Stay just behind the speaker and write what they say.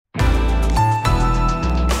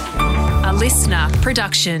listener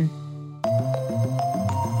production.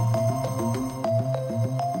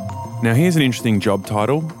 Now, here's an interesting job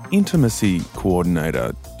title, Intimacy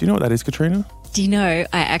Coordinator. Do you know what that is, Katrina? Do you know,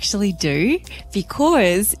 I actually do,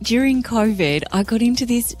 because during COVID, I got into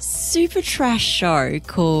this super trash show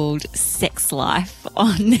called Sex Life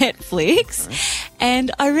on Netflix.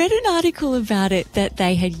 And I read an article about it that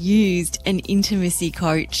they had used an intimacy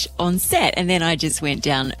coach on set. And then I just went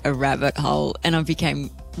down a rabbit hole and I became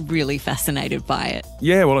really fascinated by it.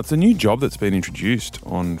 Yeah, well, it's a new job that's been introduced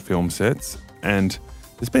on film sets. And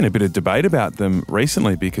there's been a bit of debate about them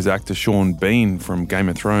recently because actor Sean Bean from Game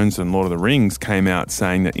of Thrones and Lord of the Rings came out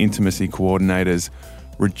saying that intimacy coordinators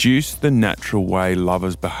reduce the natural way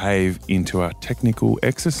lovers behave into a technical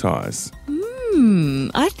exercise.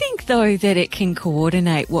 I think, though, that it can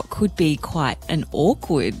coordinate what could be quite an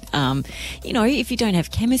awkward, if you don't have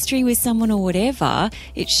chemistry with someone or whatever,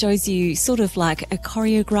 it shows you sort of like a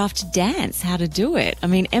choreographed dance, how to do it. I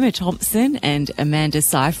mean, Emma Thompson and Amanda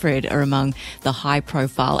Seyfried are among the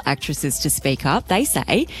high-profile actresses to speak up. They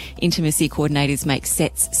say intimacy coordinators make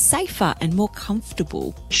sets safer and more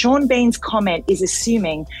comfortable. Sean Bean's comment is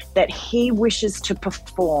assuming that he wishes to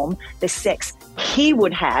perform the sex he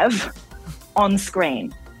would have on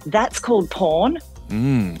screen. That's called porn.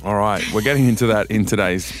 All right, we're getting into that in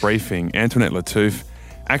today's briefing. Antoinette Lattouf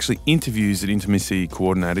actually interviews an intimacy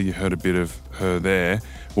coordinator. You heard a bit of her there.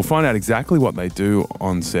 We'll find out exactly what they do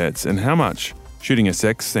on sets and how much shooting a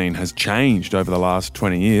sex scene has changed over the last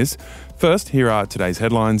 20 years. First, here are today's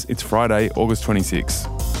headlines. It's Friday, August 26.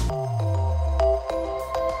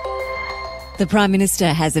 The Prime Minister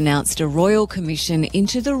has announced a royal commission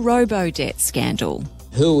into the robo-debt scandal.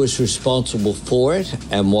 Who was responsible for it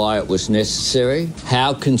and why it was necessary,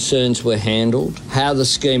 how concerns were handled, how the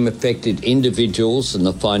scheme affected individuals and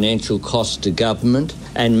the financial cost to government,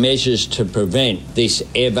 and measures to prevent this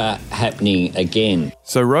ever happening again.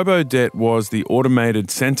 So RoboDebt was the automated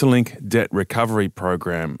Centrelink debt recovery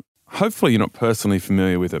program. Hopefully you're not personally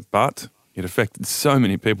familiar with it, but it affected so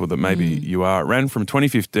many people that maybe you are. It ran from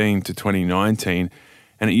 2015 to 2019.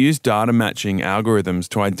 And it used data matching algorithms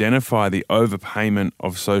to identify the overpayment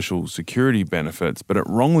of social security benefits, but it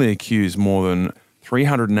wrongly accused more than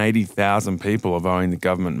 380,000 people of owing the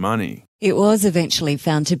government money. It was eventually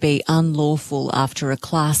found to be unlawful after a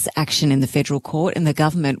class action in the federal court, and the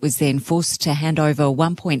government was then forced to hand over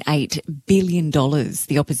 $1.8 billion.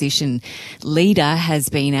 The opposition leader has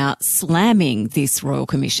been out slamming this royal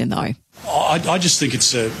commission, though. I just think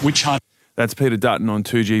it's a witch hunt. That's Peter Dutton on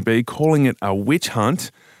 2GB, calling it a witch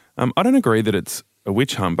hunt. I don't agree that it's a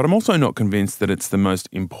witch hunt, but I'm also not convinced that it's the most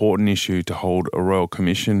important issue to hold a royal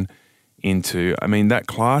commission into. I mean, that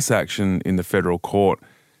class action in the federal court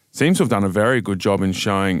seems to have done a very good job in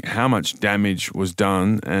showing how much damage was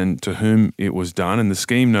done and to whom it was done, and the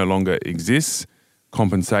scheme no longer exists.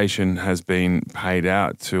 Compensation has been paid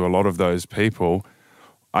out to a lot of those people.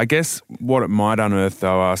 I guess what it might unearth,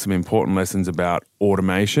 though, are some important lessons about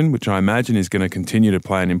automation, which I imagine is going to continue to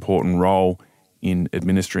play an important role in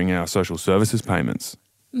administering our social services payments.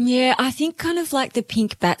 Yeah, I think kind of like the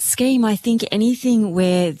pink bat scheme, I think anything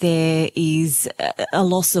where there is a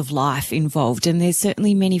loss of life involved, and there's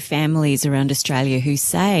certainly many families around Australia who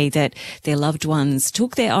say that their loved ones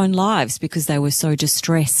took their own lives because they were so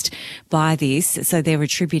distressed by this, so they're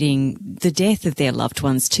attributing the death of their loved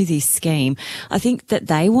ones to this scheme. I think that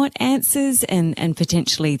they want answers and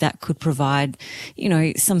potentially that could provide,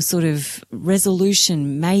 some sort of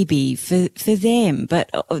resolution maybe for them. But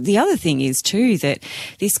the other thing is too that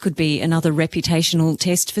this could be another reputational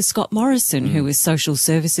test for Scott Morrison, who was Social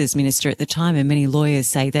Services Minister at the time, and many lawyers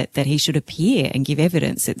say that he should appear and give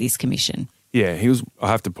evidence at this commission. Yeah, he was, I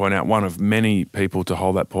have to point out, one of many people to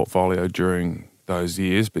hold that portfolio during those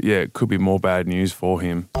years. But yeah, it could be more bad news for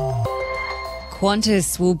him.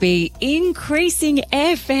 Qantas will be increasing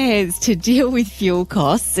airfares to deal with fuel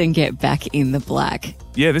costs and get back in the black.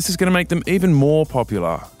 Yeah, this is going to make them even more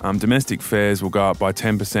popular. Domestic fares will go up by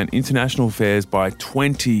 10%, international fares by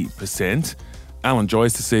 20%. Alan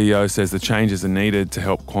Joyce, the CEO, says the changes are needed to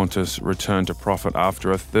help Qantas return to profit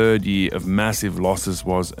after a third year of massive losses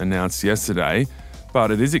was announced yesterday.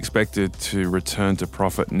 But it is expected to return to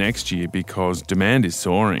profit next year because demand is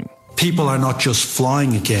soaring. People are not just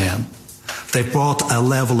flying again. They've brought a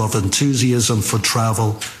level of enthusiasm for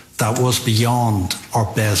travel that was beyond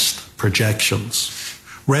our best projections.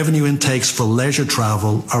 Revenue intakes for leisure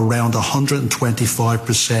travel are around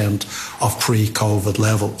 125% of pre-COVID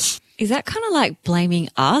levels. Is that kind of like blaming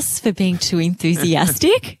us for being too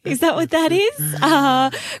enthusiastic? Is that what that is?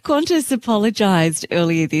 Qantas apologised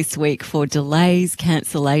earlier this week for delays,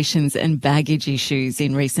 cancellations and baggage issues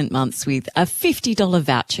in recent months with a $50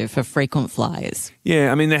 voucher for frequent flyers.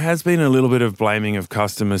 Yeah, I mean, there has been a little bit of blaming of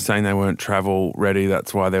customers saying they weren't travel ready.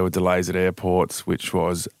 That's why there were delays at airports, which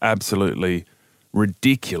was absolutely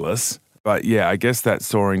ridiculous. But yeah, I guess that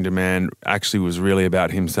soaring demand actually was really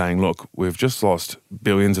about him saying, look, we've just lost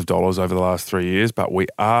billions of dollars over the last 3 years, but we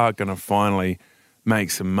are going to finally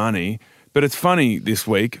make some money. But it's funny this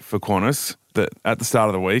week for Qantas that at the start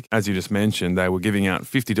of the week, as you just mentioned, they were giving out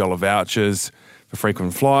 $50 vouchers for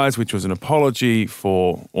frequent flyers, which was an apology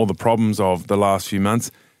for all the problems of the last few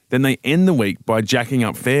months. Then they end the week by jacking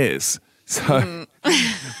up fares. So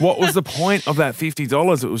what was the point of that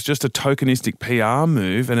 $50? It was just a tokenistic PR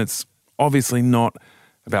move, and it's obviously not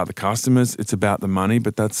about the customers, it's about the money,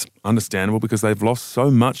 but that's understandable because they've lost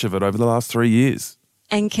so much of it over the last 3 years.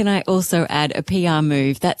 And can I also add a PR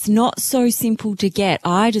move that's not so simple to get?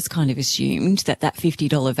 I just kind of assumed that that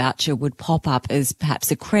 $50 voucher would pop up as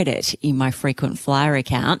perhaps a credit in my frequent flyer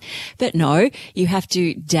account. But no, you have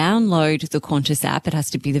to download the Qantas app. It has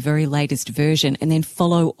to be the very latest version and then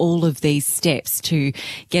follow all of these steps to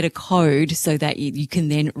get a code so that you can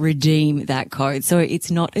then redeem that code. So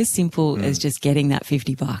it's not as simple as just getting that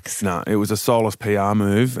 $50. No, it was a soulless PR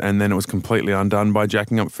move and then it was completely undone by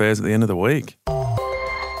jacking up fares at the end of the week.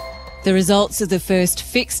 The results of the first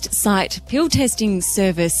fixed site pill testing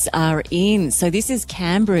service are in. So this is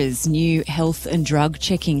Canberra's new health and drug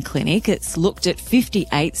checking clinic. It's looked at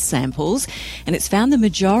 58 samples and it's found the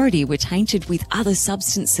majority were tainted with other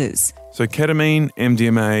substances. So ketamine,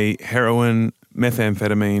 MDMA, heroin,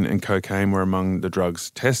 methamphetamine and cocaine were among the drugs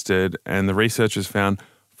tested, and the researchers found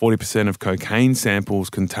 40% of cocaine samples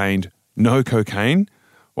contained no cocaine,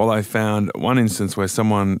 while they found one instance where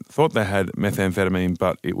someone thought they had methamphetamine,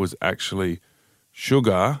 but it was actually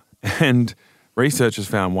sugar, and researchers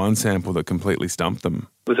found one sample that completely stumped them.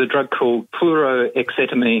 It was a drug called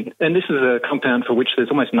fluoroexetamine, and this is a compound for which there's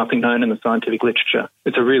almost nothing known in the scientific literature.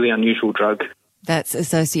 It's a really unusual drug. That's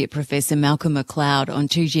Associate Professor Malcolm McLeod on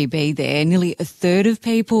 2GB there. Nearly a third of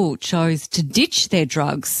people chose to ditch their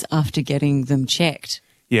drugs after getting them checked.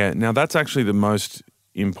 Yeah, now that's actually the most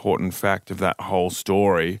important fact of that whole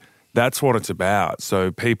story. That's what it's about.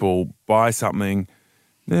 So people buy something,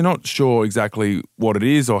 they're not sure exactly what it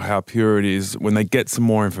is or how pure it is. When they get some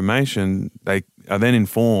more information, they are then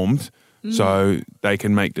informed so they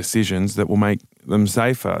can make decisions that will make them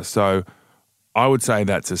safer. So I would say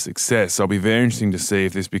that's a success. So it'll be very interesting to see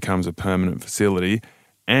if this becomes a permanent facility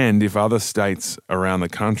and if other states around the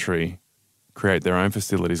country create their own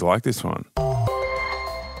facilities like this one.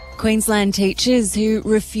 Queensland teachers who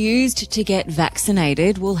refused to get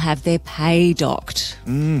vaccinated will have their pay docked.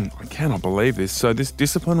 I cannot believe this. So this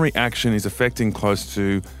disciplinary action is affecting close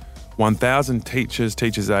to 1,000 teachers,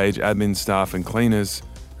 teachers' age, admin staff and cleaners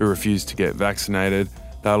who refuse to get vaccinated.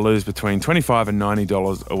 They'll lose between $25 and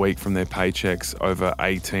 $90 a week from their paychecks over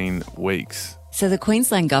 18 weeks. So the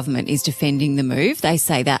Queensland government is defending the move. They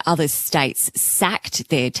say that other states sacked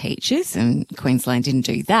their teachers and Queensland didn't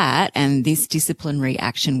do that. And this disciplinary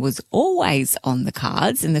action was always on the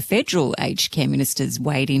cards, and the federal aged care minister's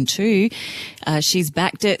weighed in too. She's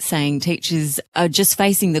backed it, saying teachers are just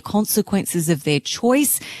facing the consequences of their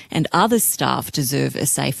choice and other staff deserve a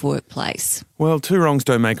safe workplace. Well, two wrongs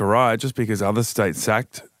don't make a right. Just because other states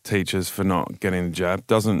sacked teachers for not getting the jab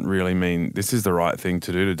doesn't really mean this is the right thing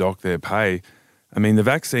to do to dock their pay. I mean, the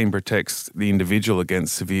vaccine protects the individual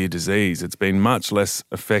against severe disease. It's been much less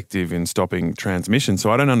effective in stopping transmission.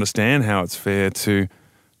 So I don't understand how it's fair to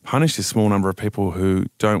punish this small number of people who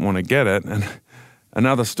don't want to get it. And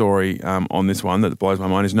another story on this one that blows my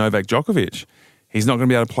mind is Novak Djokovic. He's not going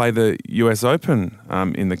to be able to play the US Open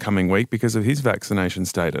in the coming week because of his vaccination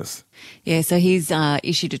status. Yeah, so he's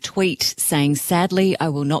issued a tweet saying, sadly, I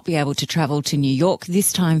will not be able to travel to New York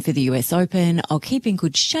this time for the US Open. I'll keep in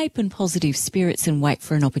good shape and positive spirits and wait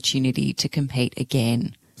for an opportunity to compete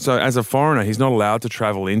again. So as a foreigner, he's not allowed to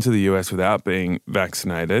travel into the US without being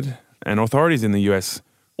vaccinated. And authorities in the US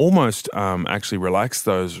almost actually relaxed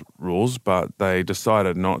those rules, but they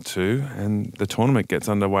decided not to, and the tournament gets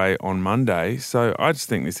underway on Monday. So I just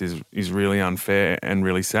think this is really unfair and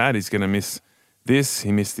really sad. He's going to miss this.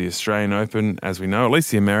 He missed the Australian Open, as we know. At least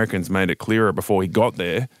the Americans made it clearer before he got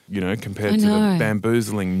there, compared to the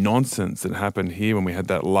bamboozling nonsense that happened here when we had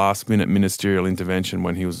that last-minute ministerial intervention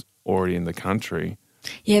when he was already in the country.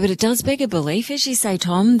 Yeah, but it does beg a belief, as you say,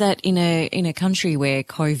 Tom, that in a country where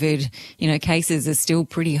COVID, cases are still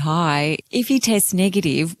pretty high, if he tests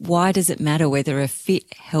negative, why does it matter whether a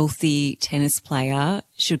fit, healthy tennis player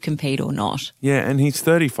should compete or not? Yeah, and he's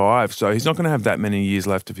 35, so he's not going to have that many years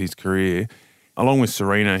left of his career. Along with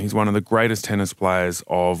Serena, he's one of the greatest tennis players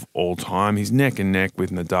of all time. He's neck and neck with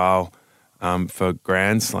Nadal for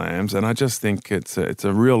Grand Slams, and I just think it's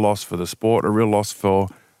a real loss for the sport, a real loss for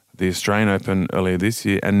the Australian Open earlier this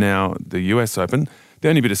year, and now the US Open. The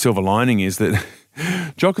only bit of silver lining is that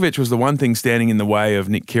Djokovic was the one thing standing in the way of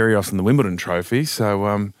Nick Kyrgios and the Wimbledon trophy,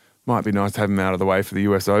 so might be nice to have him out of the way for the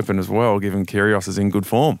US Open as well, given Kyrgios is in good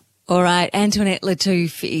form. All right, Antoinette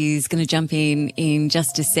Lattouf is going to jump in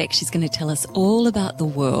just a sec. She's going to tell us all about the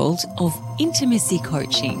world of intimacy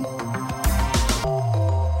coaching.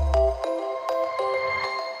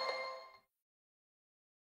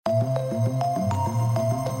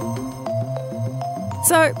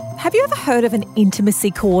 So, have you ever heard of an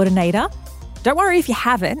intimacy coordinator? Don't worry if you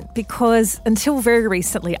haven't, because until very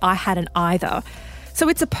recently I hadn't either. So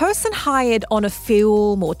it's a person hired on a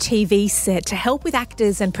film or TV set to help with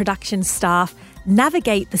actors and production staff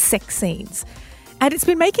navigate the sex scenes. And it's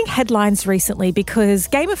been making headlines recently because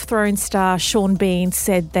Game of Thrones star Sean Bean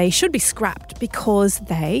said they should be scrapped because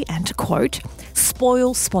they, and to quote,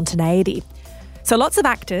 spoil spontaneity. So lots of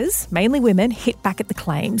actors, mainly women, hit back at the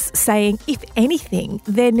claims, saying, if anything,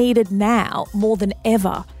 they're needed now more than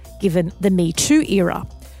ever, given the Me Too era.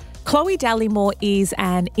 Chloe Dallymore is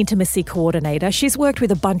an intimacy coordinator. She's worked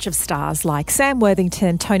with a bunch of stars like Sam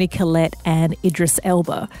Worthington, Toni Collette and Idris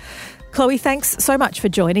Elba. Chloe, thanks so much for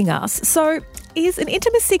joining us. So is an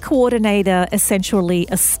intimacy coordinator essentially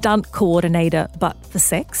a stunt coordinator but for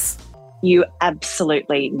sex? You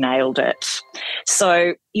absolutely nailed it.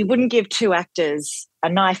 So you wouldn't give two actors a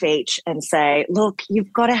knife each and say, look,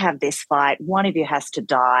 you've got to have this fight. One of you has to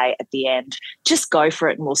die at the end. Just go for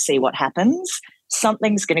it and we'll see what happens.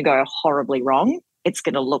 Something's going to go horribly wrong. It's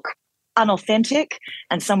going to look unauthentic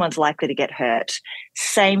and someone's likely to get hurt.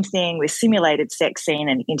 Same thing with simulated sex scene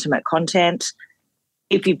and intimate content.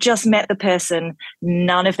 If you've just met the person,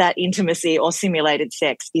 none of that intimacy or simulated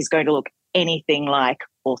sex is going to look anything like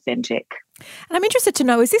authentic. And I'm interested to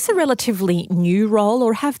know, is this a relatively new role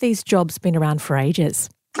or have these jobs been around for ages?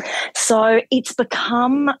 So it's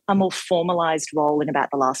become a more formalised role in about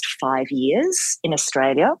the last 5 years in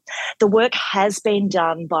Australia. The work has been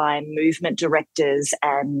done by movement directors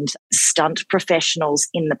and stunt professionals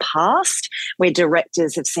in the past, where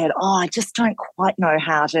directors have said, I just don't quite know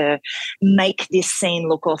how to make this scene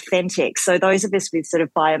look authentic. So those of us with sort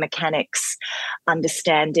of biomechanics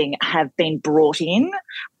understanding have been brought in.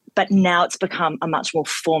 But now it's become a much more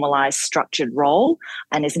formalised, structured role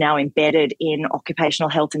and is now embedded in occupational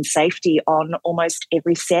health and safety on almost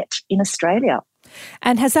every set in Australia.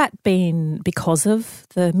 And has that been because of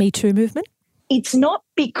the Me Too movement? It's not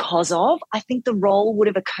because of. I think the role would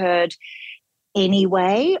have occurred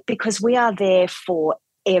anyway because we are there for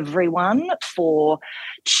everyone, for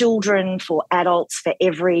children, for adults, for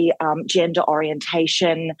every gender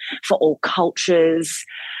orientation, for all cultures.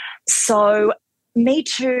 So Me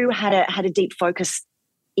Too had a deep focus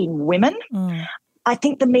in women. I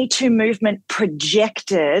think the Me Too movement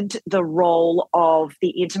projected the role of the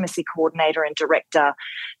intimacy coordinator and director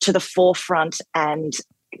to the forefront and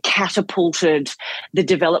catapulted the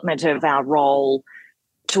development of our role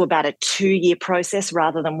to about a 2-year process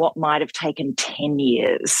rather than what might have taken 10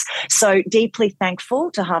 years. So deeply thankful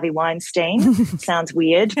to Harvey Weinstein. Sounds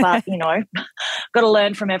weird, but, got to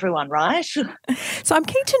learn from everyone, right? So I'm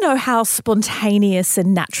keen to know how spontaneous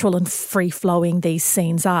and natural and free-flowing these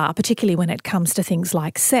scenes are, particularly when it comes to things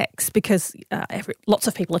like sex, because lots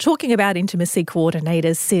of people are talking about intimacy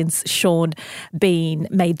coordinators since Sean Bean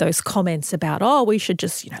made those comments about, we should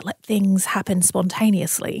just, let things happen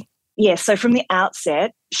spontaneously. Yes, so from the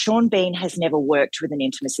outset, Sean Bean has never worked with an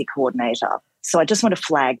intimacy coordinator. So I just want to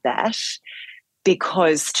flag that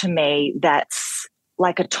because to me that's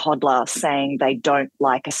like a toddler saying they don't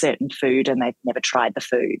like a certain food and they've never tried the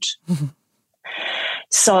food.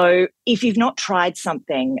 So if you've not tried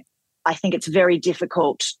something, I think it's very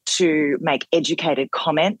difficult to make educated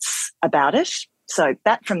comments about it. So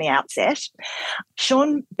that from the outset.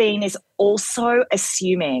 Sean Bean is also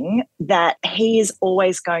assuming that he is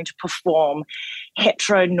always going to perform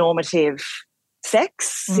heteronormative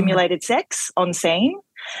sex, simulated sex on scene.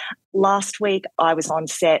 Last week I was on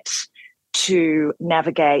set to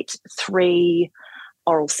navigate 3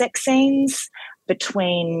 oral sex scenes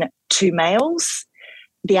between 2 males.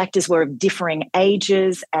 the actors were of differing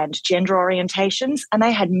ages and gender orientations, and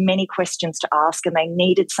they had many questions to ask, and they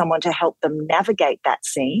needed someone to help them navigate that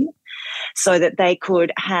scene so that they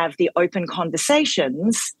could have the open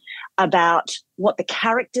conversations about what the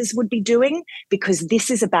characters would be doing, because this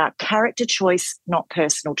is about character choice, not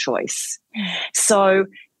personal choice. So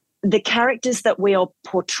the characters that we are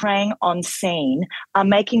portraying on scene are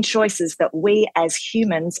making choices that we as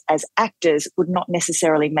humans, as actors, would not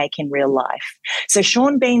necessarily make in real life. So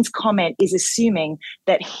Sean Bean's comment is assuming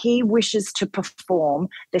that he wishes to perform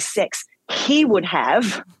the sex he would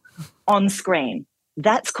have on screen.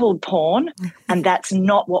 That's called porn, and that's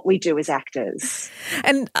not what we do as actors.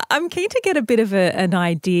 And I'm keen to get a bit of an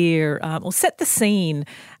idea or set the scene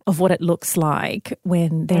of what it looks like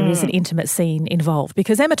when there is an intimate scene involved.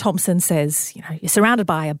 Because Emma Thompson says, you know, you're surrounded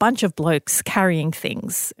by a bunch of blokes carrying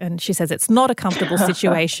things, and she says it's not a comfortable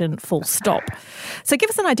situation, full stop. So give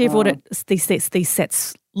us an idea of what these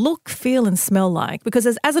sets look, feel and smell like, because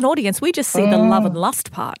as an audience, we just see the love and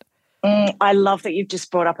lust part. I love that you've just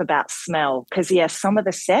brought up about smell, because, yes, some of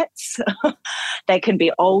the sets, they can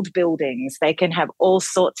be old buildings. They can have all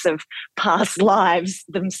sorts of past lives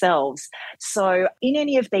themselves. So in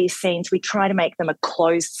any of these scenes, we try to make them a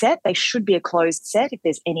closed set. They should be a closed set if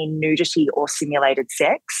there's any nudity or simulated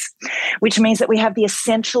sex, which means that we have the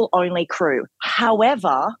essential only crew.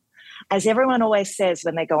 However, as everyone always says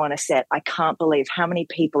when they go on a set, I can't believe how many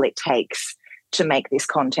people it takes to make this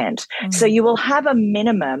content. So you will have a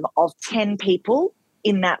minimum of 10 people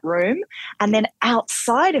in that room, and then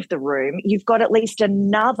outside of the room, you've got at least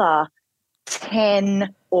another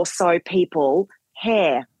 10 or so people,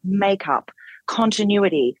 hair, makeup,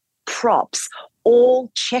 continuity, props,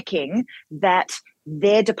 all checking that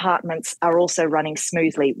their departments are also running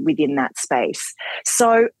smoothly within that space.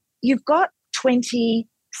 So you've got 20,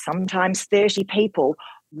 sometimes 30 people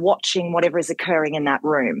watching whatever is occurring in that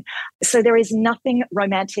room. So there is nothing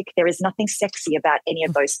romantic, there is nothing sexy about any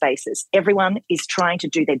of those spaces. Everyone is trying to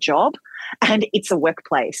do their job, and it's a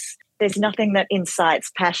workplace. There's nothing that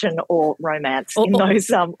incites passion or romance in those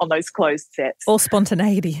on those closed sets. Or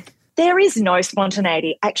spontaneity. There is no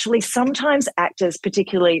spontaneity. Actually, sometimes actors,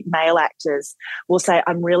 particularly male actors, will say,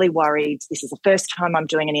 I'm really worried. This is the first time I'm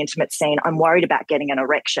doing an intimate scene. I'm worried about getting an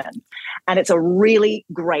erection. And it's a really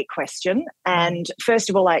great question. And first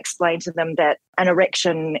of all, I explain to them that an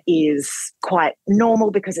erection is quite normal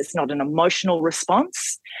because it's not an emotional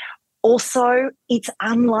response. Also, it's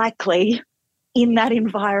unlikely in that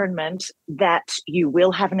environment that you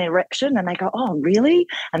will have an erection. And they go, oh, really?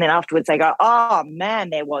 And then afterwards they go, oh, man,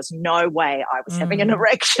 there was no way I was having an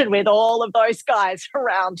erection with all of those guys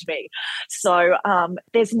around me. So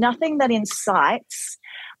there's nothing that incites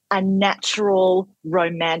a natural,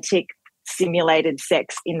 romantic, simulated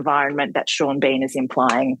sex environment that Sean Bean is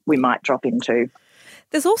implying we might drop into.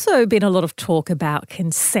 There's also been a lot of talk about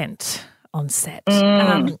consent on set.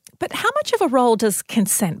 But how much of a role does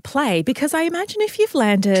consent play? Because I imagine if you've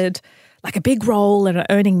landed like a big role and are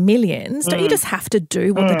earning millions, don't you just have to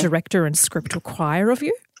do what the director and script require of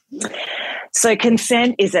you? So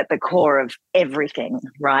consent is at the core of everything,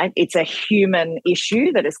 right? It's a human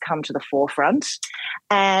issue that has come to the forefront,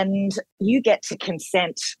 and you get to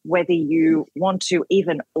consent whether you want to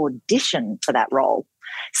even audition for that role.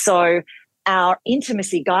 So our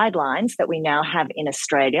intimacy guidelines that we now have in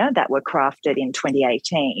Australia that were crafted in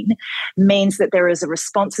 2018 means that there is a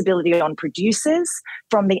responsibility on producers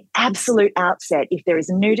from the absolute outset if there is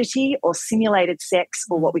nudity or simulated sex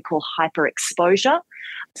or what we call hyperexposure.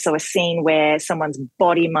 So a scene where someone's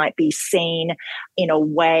body might be seen in a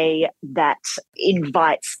way that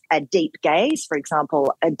invites a deep gaze, for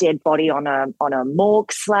example, a dead body on a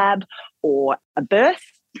morgue slab or a birth.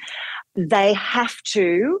 They have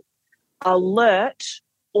to alert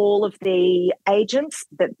all of the agents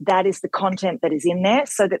that that is the content that is in there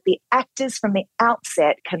so that the actors from the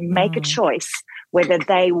outset can make a choice whether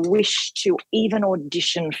they wish to even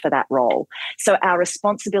audition for that role. So our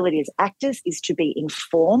responsibility as actors is to be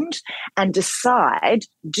informed and decide,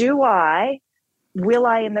 will I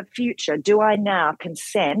in the future, do I now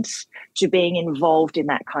consent to being involved in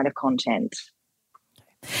that kind of content?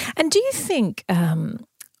 And do you think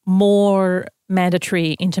more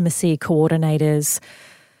mandatory intimacy coordinators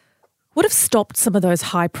would have stopped some of those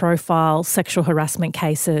high-profile sexual harassment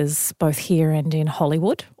cases, both here and in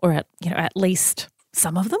Hollywood, or at least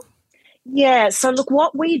some of them? Yeah, so look,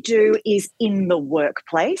 what we do is in the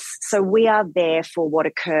workplace. So we are there for what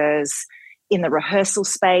occurs in the rehearsal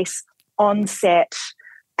space, on set,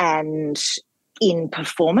 and in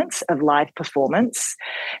performance, of live performance.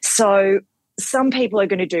 So some people are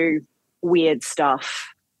going to do weird stuff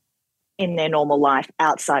in their normal life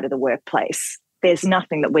outside of the workplace. There's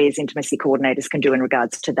nothing that we as intimacy coordinators can do in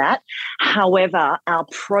regards to that. However, our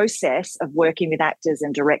process of working with actors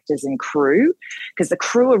and directors and crew, because the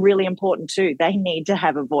crew are really important too, they need to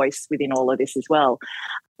have a voice within all of this as well.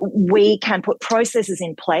 We can put processes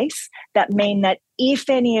in place that mean that if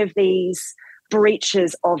any of these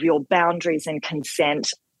breaches of your boundaries and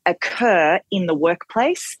consent occur in the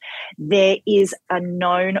workplace, there is a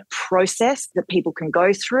known process that people can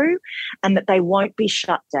go through and that they won't be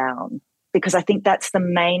shut down. Because I think that's the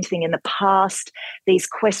main thing. In the past, these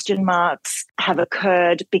question marks have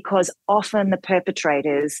occurred because often the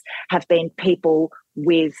perpetrators have been people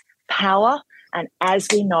with power. And as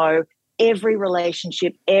we know, every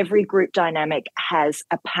relationship, every group dynamic has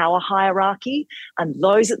a power hierarchy, and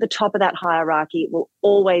those at the top of that hierarchy will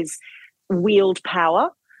always wield power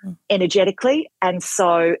energetically. And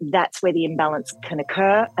so that's where the imbalance can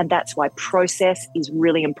occur. And that's why process is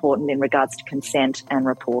really important in regards to consent and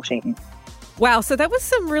reporting. Wow, so that was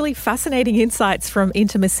some really fascinating insights from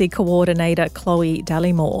Intimacy Coordinator Chloe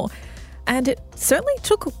Dallimore. And it certainly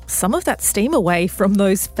took some of that steam away from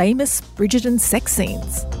those famous Bridgerton sex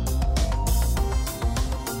scenes.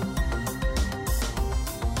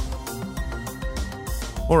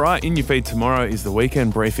 All right, in your feed tomorrow is the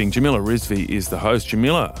Weekend Briefing. Jamila Rizvi is the host.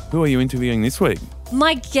 Jamila, who are you interviewing this week?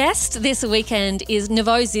 My guest this weekend is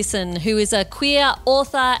Nevo Zisson, who is a queer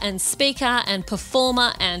author and speaker and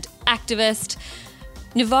performer and activist.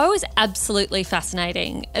 Nevo is absolutely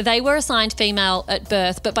fascinating. They were assigned female at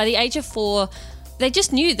birth, but by the age of 4, they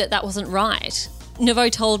just knew that that wasn't right. Nevo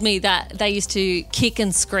told me that they used to kick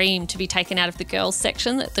and scream to be taken out of the girls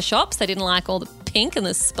section at the shops. They didn't like all the pink and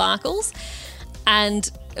the sparkles. And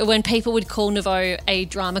when people would call Nevo a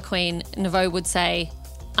drama queen, Nevo would say,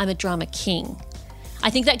 "I'm a drama king." I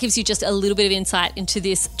think that gives you just a little bit of insight into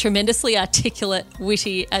this tremendously articulate,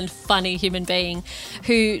 witty and funny human being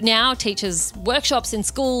who now teaches workshops in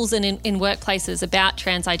schools and in workplaces about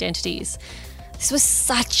trans identities. This was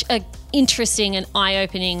such an interesting and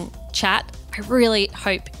eye-opening chat. I really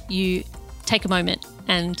hope you take a moment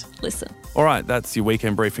and listen. All right, that's your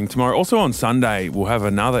Weekend Briefing. Tomorrow, also on Sunday, we'll have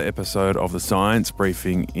another episode of the Science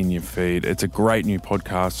Briefing in your feed. It's a great new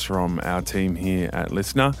podcast from our team here at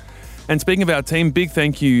Listener. And speaking of our team, big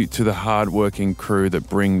thank you to the hard-working crew that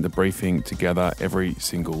bring the briefing together every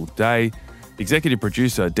single day. Executive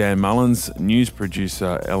producer Dan Mullins, news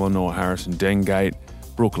producer Eleanor Harrison-Dengate,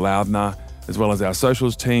 Brooke Loudner, as well as our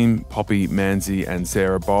socials team, Poppy Manzi and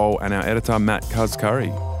Sarah Bowl, and our editor, Matt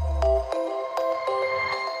Cuz-Curry.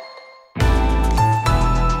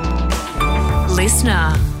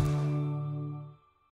 Listener.